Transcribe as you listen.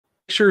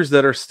pictures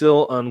that are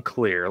still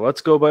unclear.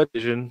 Let's go by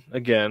division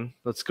again.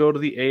 Let's go to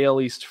the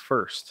AL East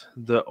first.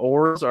 The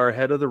Orioles are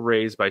ahead of the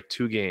Rays by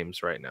 2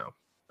 games right now.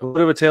 A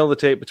bit of a tail of the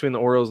tape between the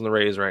Orioles and the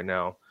Rays right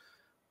now.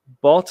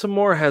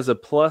 Baltimore has a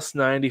plus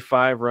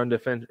 95 run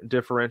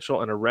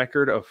differential and a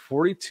record of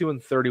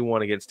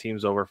 42-31 against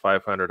teams over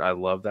 500. I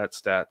love that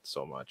stat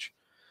so much.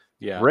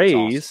 Yeah,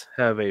 Rays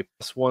have a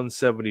plus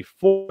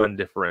 174 run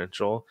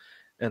differential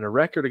and a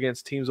record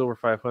against teams over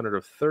 500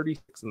 of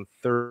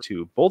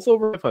 36-32. Both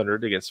over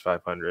 500 against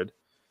 500.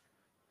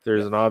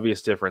 There's an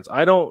obvious difference.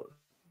 I don't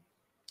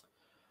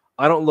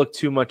look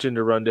too much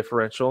into run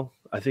differential.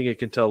 I think it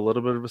can tell a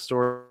little bit of a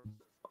story.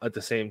 At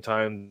the same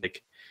time,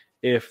 like,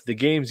 if the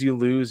games you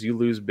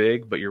lose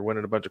big, but you're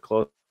winning a bunch of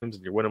close games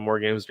and you're winning more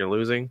games than you're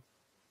losing,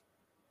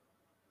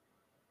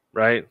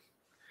 right?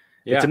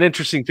 Yeah. It's an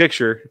interesting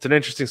picture. It's an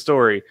interesting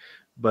story,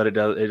 but it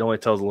only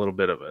tells a little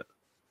bit of it.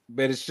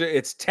 But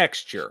it's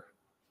texture.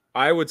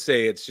 I would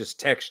say it's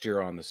just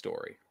texture on the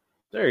story.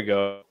 There you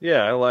go.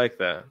 Yeah, I like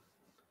that.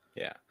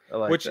 Yeah, I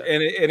like that.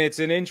 And it's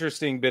an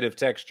interesting bit of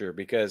texture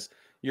because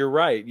you're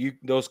right.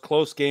 Those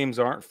close games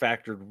aren't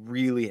factored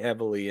really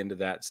heavily into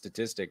that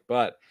statistic,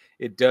 but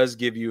it does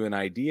give you an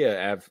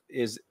idea of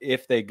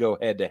if they go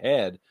head to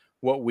head,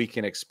 what we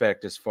can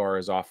expect as far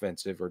as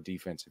offensive or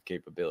defensive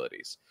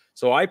capabilities.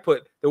 So I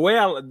put the way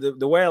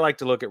I like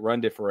to look at run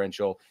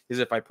differential is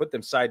if I put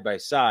them side by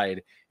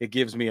side, it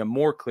gives me a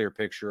more clear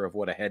picture of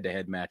what a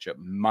head-to-head matchup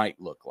might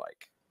look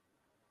like.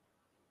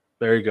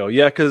 There you go.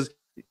 Yeah, because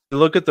you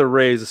look at the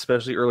Rays,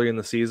 especially early in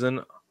the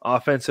season,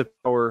 offensive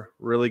power,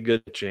 really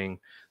good pitching.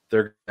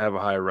 They're going to have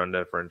a high run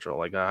differential,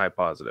 like a high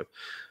positive.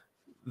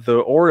 The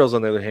Orioles,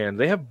 on the other hand,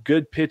 they have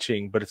good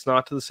pitching, but it's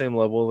not to the same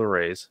level of the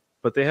Rays.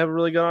 But they have a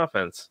really good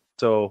offense.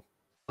 So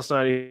it's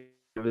not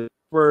even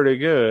pretty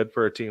good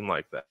for a team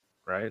like that,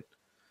 right?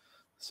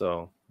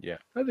 So yeah,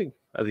 I think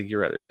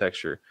you're right at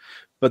texture.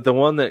 But the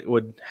one that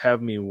would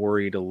have me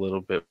worried a little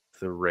bit with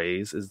the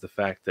Rays is the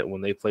fact that when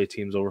they play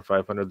teams over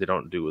 500, they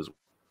don't do as well.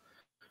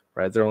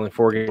 Right? They're only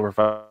 4 games over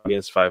 5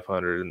 against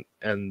 500,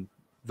 and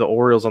the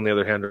Orioles, on the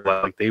other hand, are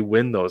like they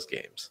win those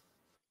games.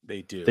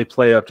 They do. They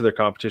play up to their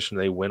competition,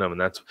 they win them,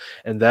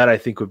 and that I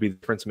think would be the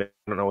difference. I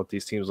don't know what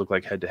these teams look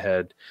like head to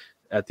head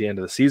at the end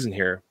of the season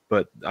here,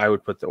 but I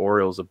would put the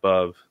Orioles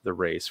above the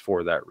Rays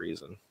for that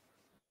reason.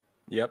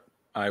 Yep,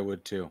 I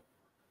would too.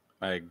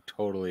 I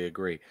totally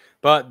agree.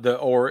 But the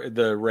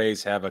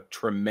Rays have a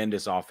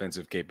tremendous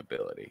offensive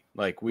capability.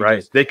 Like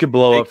they could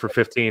blow up for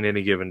 15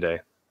 any given day.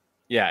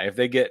 Yeah, if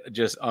they get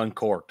just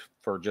uncorked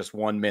for just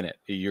 1 minute,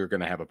 you're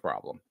going to have a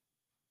problem.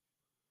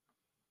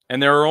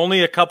 And there are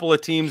only a couple of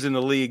teams in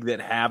the league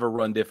that have a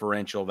run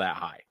differential that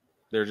high.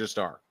 There just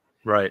are.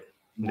 Right.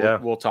 Yeah.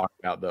 We'll talk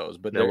about those,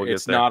 but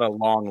it's not a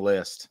long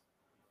list.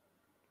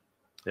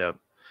 Yeah.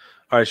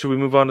 All right, should we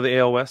move on to the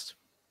AL West?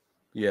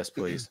 Yes,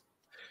 please.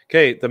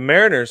 Okay, the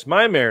Mariners,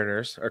 my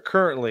Mariners, are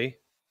currently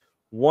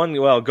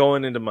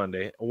going into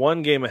Monday,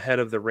 1 game ahead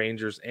of the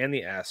Rangers and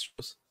the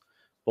Astros.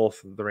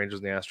 Both the Rangers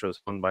and the Astros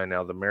won by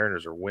now. The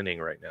Mariners are winning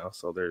right now,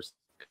 so there's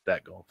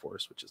that going for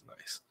us, which is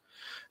nice.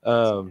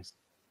 Nice.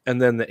 And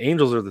then the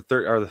Angels are the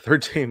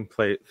third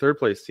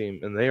place team,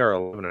 and they are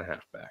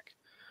 11.5 back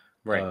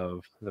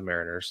of the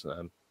Mariners.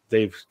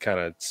 They've kind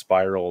of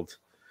spiraled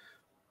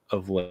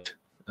of late.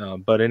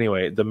 But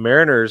anyway, the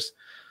Mariners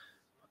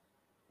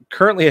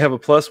currently have a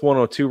plus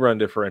 102 run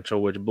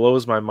differential, which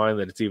blows my mind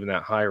that it's even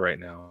that high right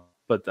now.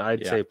 But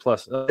I'd say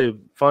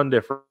fun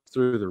difference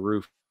through the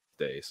roof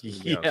days.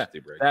 Yeah,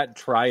 that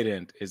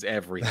trident is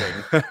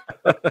everything.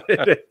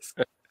 It is.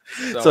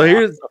 So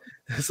here's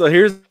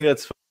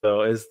that's fun,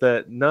 though, is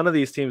that none of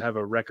these teams have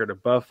a record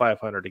above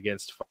 500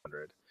 against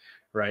 500.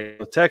 Right?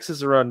 So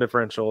Texas' run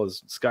differential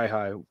is sky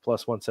high,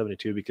 plus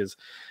 172, because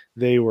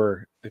they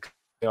were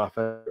off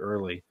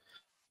early.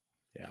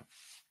 Yeah.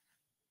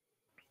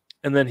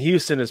 And then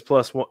Houston is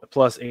plus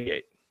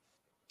 88.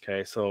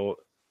 Okay, so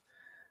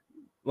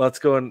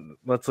let's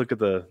look at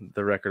the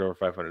record over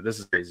 500. This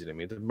is crazy to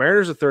me. The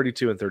Mariners are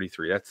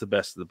 32-33. That's the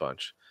best of the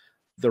bunch.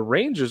 The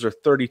Rangers are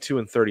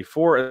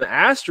 32-34, and the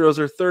Astros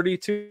are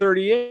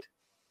 32-38.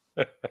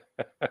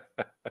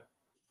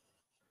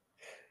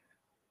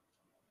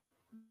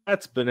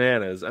 That's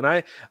bananas. And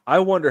I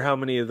wonder how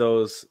many of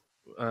those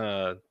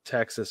wins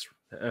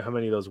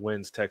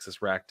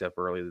Texas racked up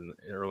early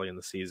in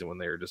the season when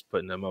they were just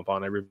putting them up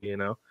on everybody,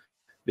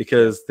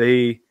 because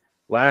they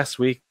last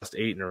week lost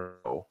 8 in a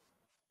row.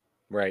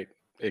 Right.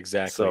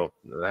 Exactly. So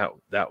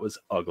that was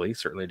ugly.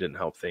 Certainly didn't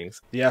help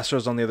things. The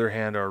Astros, on the other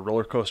hand, are a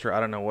roller coaster. I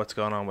don't know what's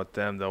going on with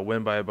them. They'll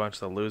win by a bunch.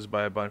 They'll lose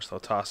by a bunch.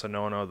 They'll toss a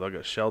no-no. They'll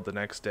get shelled the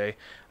next day.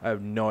 I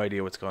have no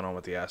idea what's going on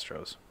with the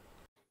Astros.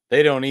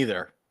 They don't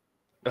either.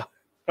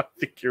 I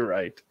think you're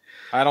right.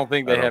 I don't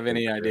think they have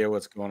any idea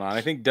what's going on.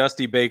 I think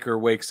Dusty Baker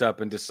wakes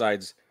up and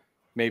decides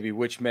maybe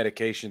which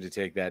medication to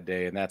take that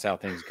day, and that's how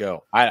things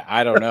go.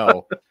 I don't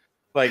know.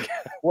 Like,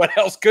 what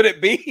else could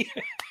it be?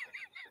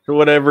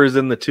 Whatever's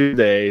in the 2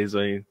 days. I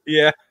mean,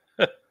 yeah.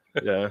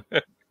 Yeah.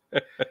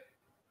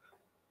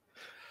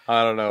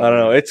 I don't know. I don't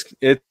know. Man.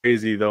 It's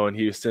crazy though in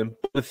Houston.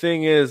 But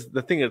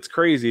the thing that's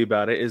crazy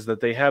about it is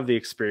that they have the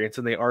experience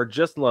and they are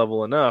just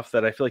level enough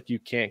that I feel like you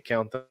can't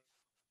count them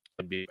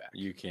to be back.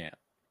 You can't.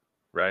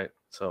 Right?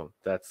 So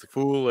that's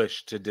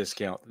Foolish to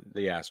discount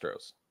the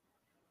Astros.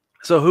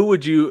 So who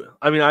would you?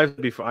 I mean,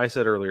 I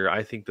said earlier,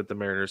 I think that the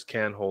Mariners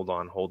can hold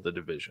the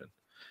division.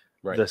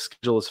 Right. The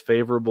schedule is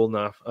favorable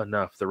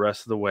enough the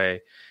rest of the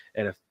way,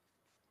 and if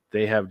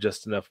they have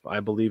just enough,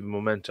 I believe in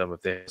momentum.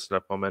 If they have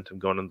enough momentum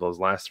going into those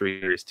last 3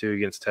 series, 2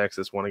 against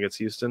Texas, 1 against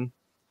Houston,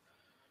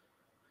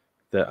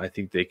 that I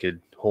think they could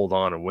hold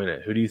on and win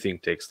it. Who do you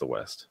think takes the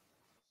West?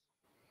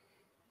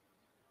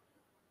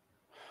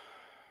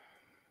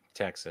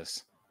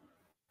 Texas.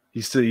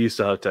 You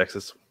still have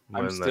Texas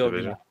I'm win that still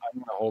division.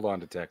 gonna hold on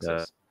to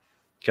Texas.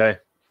 Okay.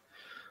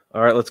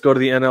 All right, let's go to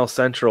the NL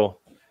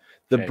Central.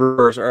 The Okay.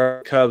 Brewers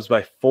are Cubs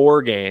by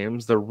 4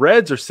 games. The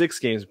Reds are 6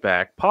 games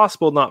back.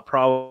 Possible, not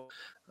probable.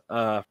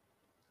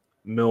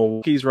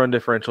 Milwaukee's run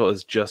differential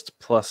is just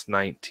plus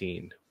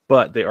 19,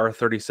 but they are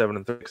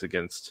 37-36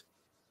 against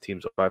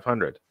teams of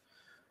 500.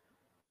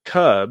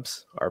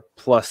 Cubs are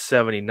plus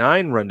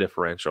 79 run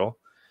differential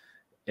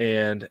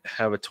and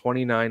have a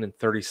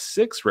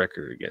 29-36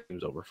 record against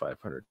teams over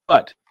 500.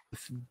 But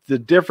the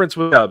difference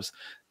with Cubs,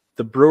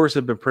 the Brewers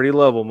have been pretty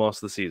level most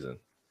of the season.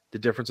 The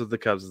difference with the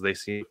Cubs is they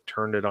seem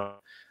turned it on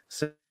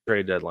since the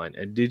trade deadline.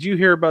 And did you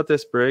hear about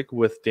this break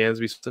with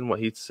Dansby, what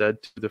he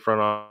said to the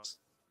front office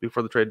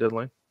before the trade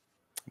deadline?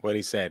 What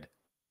he said.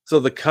 So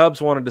the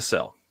Cubs wanted to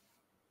sell,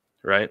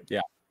 right?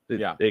 Yeah.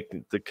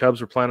 The Cubs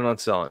were planning on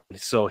selling.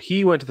 So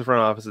he went to the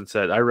front office and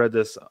said, I read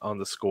this on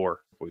the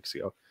Score weeks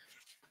ago.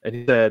 And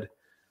he said,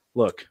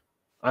 look,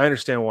 I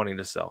understand wanting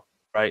to sell,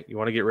 right? You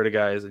want to get rid of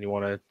guys and you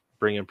want to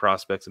bring in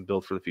prospects and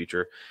build for the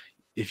future.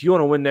 If you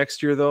want to win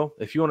next year, though,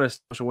 if you want to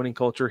establish a winning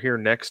culture here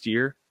next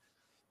year,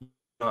 you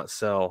cannot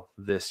sell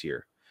this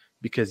year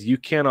because you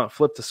cannot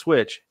flip the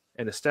switch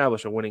and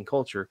establish a winning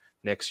culture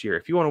next year.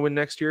 If you want to win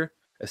next year,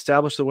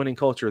 establish the winning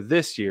culture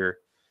this year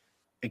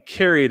and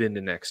carry it into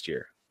next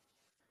year.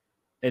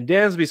 And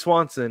Dansby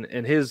Swanson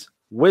and his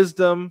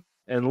wisdom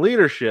and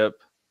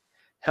leadership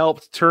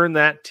helped turn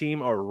that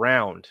team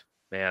around,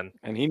 man.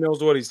 And he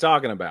knows what he's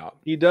talking about.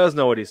 He does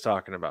know what he's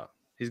talking about.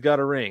 He's got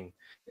a ring.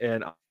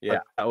 And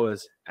that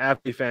was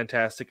absolutely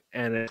fantastic.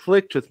 And it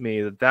clicked with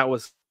me that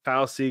was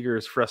Kyle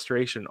Seager's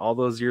frustration all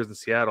those years in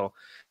Seattle.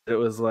 It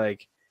was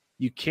like,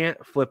 you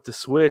can't flip the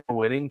switch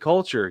winning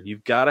culture.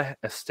 You've got to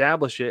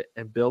establish it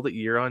and build it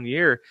year on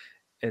year.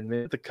 And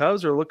man, the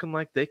Cubs are looking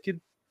like they could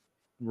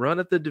run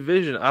at the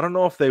division. I don't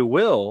know if they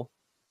will.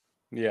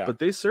 Yeah. But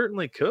they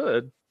certainly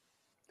could.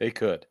 They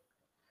could.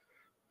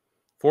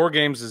 4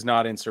 games is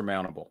not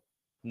insurmountable.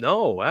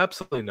 No,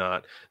 absolutely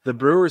not. The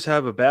Brewers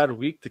have a bad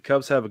week. The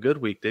Cubs have a good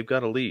week. They've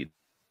got a lead.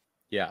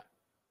 Yeah.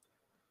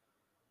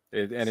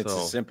 It's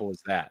as simple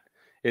as that.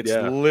 It's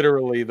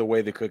literally the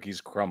way the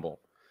cookies crumble.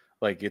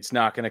 Like it's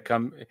not going to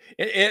come.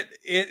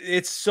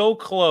 It's so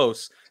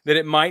close that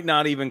it might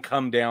not even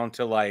come down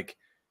to like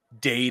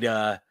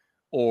data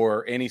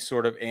or any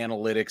sort of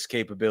analytics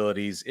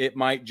capabilities. It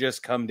might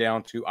just come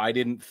down to I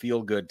didn't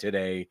feel good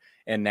today,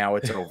 and now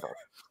it's over.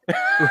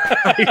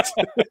 Right.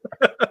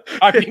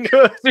 I mean,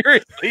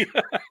 seriously,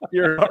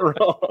 you're not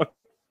wrong.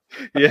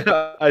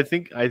 Yeah, I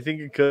think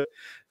it could.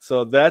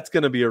 So that's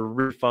going to be a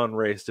really fun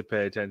race to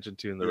pay attention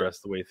to in the rest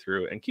of the way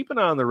through, and keep an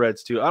eye on the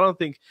Reds too. I don't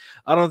think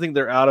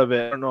they're out of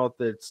it. I don't know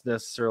if it's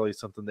necessarily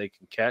something they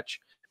can catch,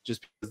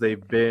 just because they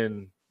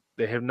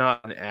have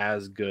not been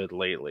as good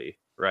lately,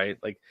 right?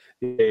 Like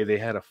they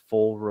had a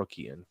full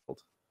rookie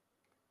infield.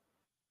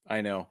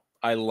 I know.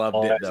 I loved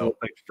it though.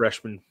 Like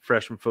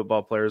freshman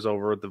football players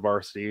over at the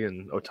varsity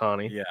and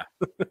Otani.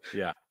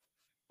 Yeah.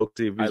 We'll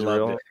see if he's I loved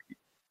real. it.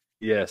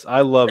 Yes, I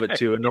love it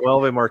too. And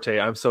Noelvi Marte,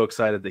 I'm so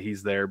excited that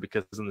he's there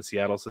because he's in the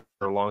Seattle system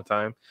for a long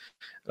time.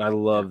 And I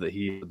love that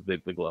he's at the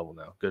big level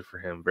now. Good for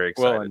him. Very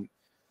excited. Well, and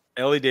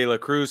Ellie De La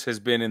Cruz has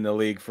been in the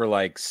league for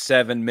like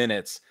 7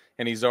 minutes,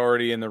 and he's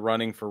already in the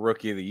running for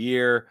Rookie of the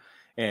Year.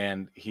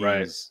 And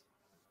he's,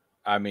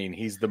 I mean,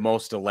 he's the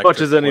most electric.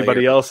 As much as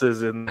anybody else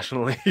is in the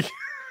National League.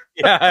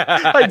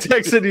 Yeah, I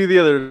texted you the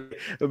other day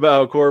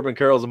about Corbin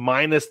Carroll's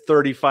minus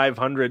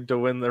 3,500 to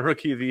win the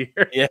Rookie of the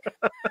Year. Yeah.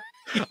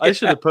 I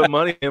should have put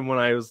money in when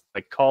I was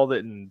called it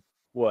in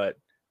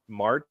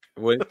March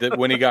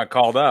when he got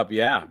called up.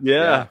 Yeah.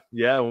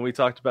 When we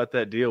talked about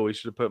that deal, we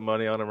should have put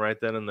money on him right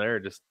then and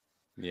there, just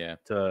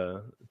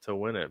to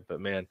win it.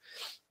 But man,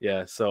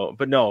 So,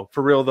 but no,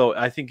 for real though,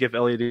 I think if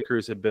Elliot De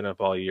Cruz had been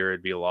up all year,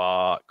 it'd be a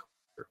lot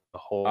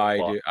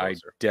closer. I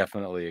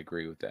definitely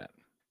agree with that.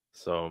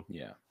 So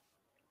yeah.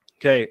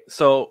 Okay,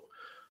 so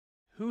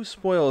who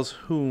spoils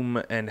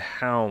whom and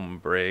how,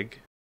 Brig?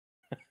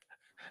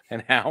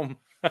 And how?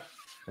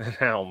 And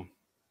how?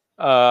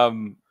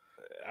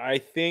 I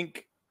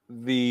think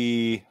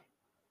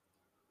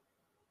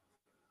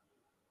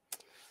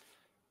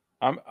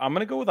I'm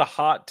gonna go with a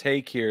hot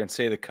take here and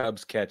say the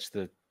Cubs catch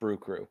the Brew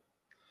Crew.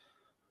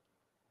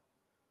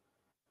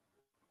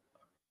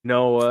 You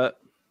know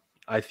what?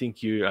 I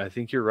think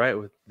you're right.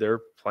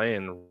 They're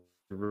playing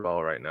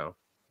well right now.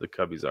 The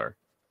Cubbies are.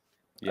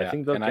 Yeah, I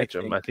think they'll and catch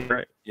them. I think you're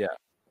right. Yeah,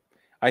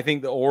 I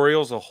think the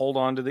Orioles will hold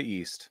on to the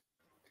East,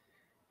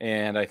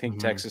 and I think Mhm.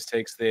 Texas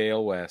takes the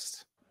AL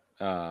West.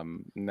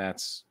 And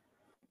that's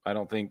I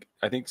think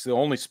the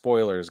only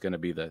spoiler is going to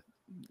be the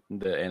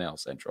NL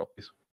Central.